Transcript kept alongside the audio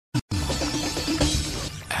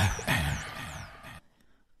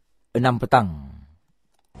6 petang.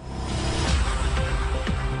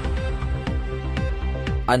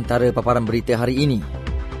 Antara paparan berita hari ini,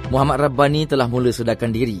 Muhammad Rabbani telah mula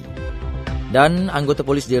sedarkan diri dan anggota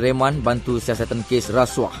polis direman bantu siasatan kes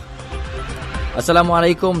rasuah.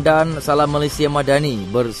 Assalamualaikum dan salam Malaysia Madani.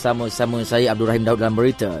 Bersama-sama saya Abdul Rahim Daud dalam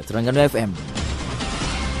Berita Terengganufm.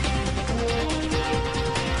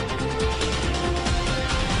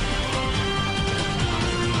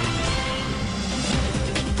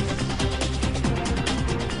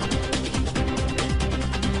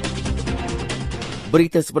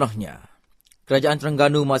 Berita sepenuhnya. Kerajaan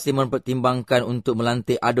Terengganu masih mempertimbangkan untuk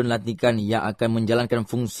melantik adun lantikan yang akan menjalankan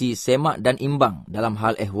fungsi semak dan imbang dalam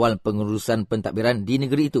hal ehwal pengurusan pentadbiran di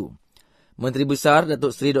negeri itu. Menteri Besar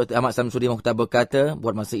Datuk Seri Dr. Ahmad Samsuri Mokhtar berkata,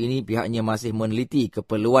 buat masa ini pihaknya masih meneliti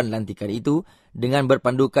keperluan lantikan itu dengan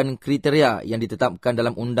berpandukan kriteria yang ditetapkan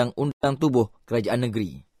dalam Undang-Undang Tubuh Kerajaan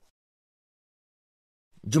Negeri.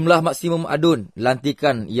 Jumlah maksimum adun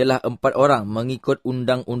lantikan ialah 4 orang mengikut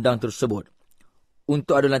undang-undang tersebut.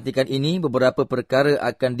 Untuk adun lantikan ini, beberapa perkara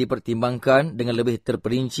akan dipertimbangkan dengan lebih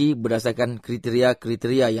terperinci berdasarkan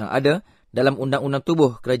kriteria-kriteria yang ada dalam Undang-Undang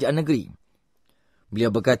Tubuh Kerajaan Negeri. Beliau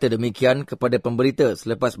berkata demikian kepada pemberita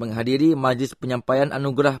selepas menghadiri Majlis Penyampaian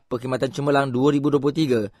Anugerah Perkhidmatan Cemerlang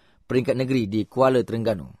 2023 peringkat negeri di Kuala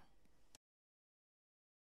Terengganu.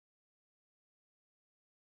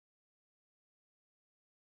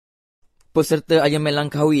 Peserta Ayam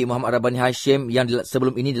Langkawi Muhammad Rabbani Hashim yang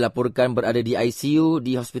sebelum ini dilaporkan berada di ICU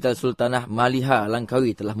di Hospital Sultanah Maliha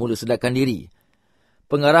Langkawi telah mula sedarkan diri.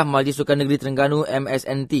 Pengarah Majlis Sukan Negeri Terengganu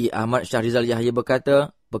MSNT Ahmad Syahrizal Yahya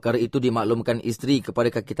berkata, perkara itu dimaklumkan isteri kepada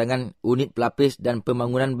kaki tangan Unit Pelapis dan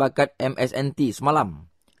Pembangunan Bakat MSNT semalam.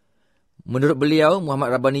 Menurut beliau,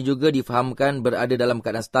 Muhammad Rabbani juga difahamkan berada dalam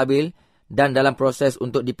keadaan stabil dan dalam proses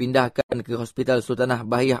untuk dipindahkan ke Hospital Sultanah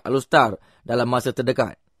Bahiyah Alustar dalam masa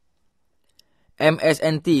terdekat.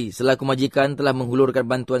 MSNT selaku majikan telah menghulurkan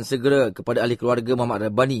bantuan segera kepada ahli keluarga Muhammad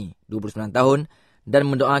Rabbani, 29 tahun, dan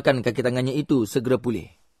mendoakan kaki tangannya itu segera pulih.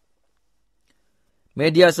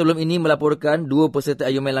 Media sebelum ini melaporkan 2 peserta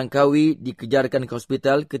Ayam Langkawi dikejarkan ke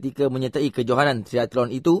hospital ketika menyertai kejohanan triathlon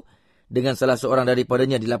itu dengan salah seorang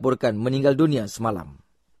daripadanya dilaporkan meninggal dunia semalam.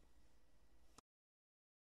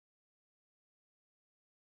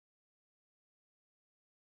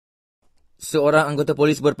 Seorang anggota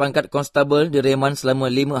polis berpangkat konstabel direman selama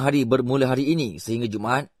 5 hari bermula hari ini sehingga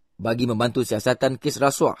Jumaat bagi membantu siasatan kes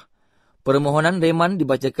rasuah. Permohonan reman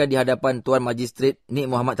dibacakan di hadapan Tuan Magistrat Nik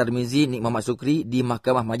Muhammad Tarmizi Nik Muhammad Sukri di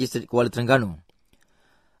Mahkamah Magistrat Kuala Terengganu.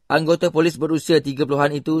 Anggota polis berusia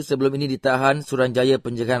 30-an itu sebelum ini ditahan Suruhanjaya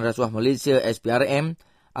Pencegahan Rasuah Malaysia SPRM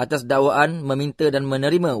atas dakwaan meminta dan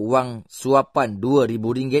menerima wang suapan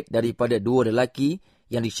RM2,000 daripada 2 lelaki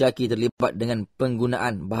yang disyaki terlibat dengan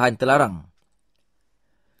penggunaan bahan terlarang.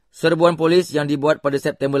 Serbuan polis yang dibuat pada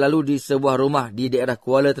September lalu di sebuah rumah di daerah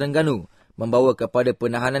Kuala Terengganu membawa kepada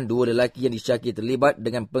penahanan 2 lelaki yang disyaki terlibat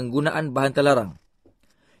dengan penggunaan bahan terlarang.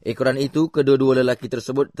 Ekoran itu, kedua-dua lelaki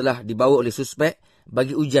tersebut telah dibawa oleh suspek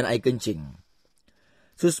bagi ujian air kencing.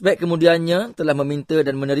 Suspek kemudiannya telah meminta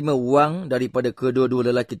dan menerima wang daripada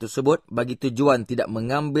kedua-dua lelaki tersebut bagi tujuan tidak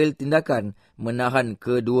mengambil tindakan menahan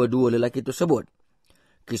kedua-dua lelaki tersebut.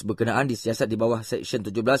 Kes berkenaan disiasat di bawah Seksyen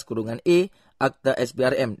 17(A) Akta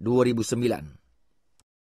SPRM 2009.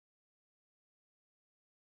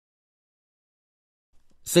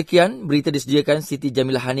 Sekian berita disediakan Siti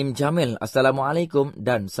Jamilah Hanim Jamil. Assalamualaikum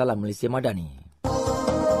dan salam Malaysia Madani.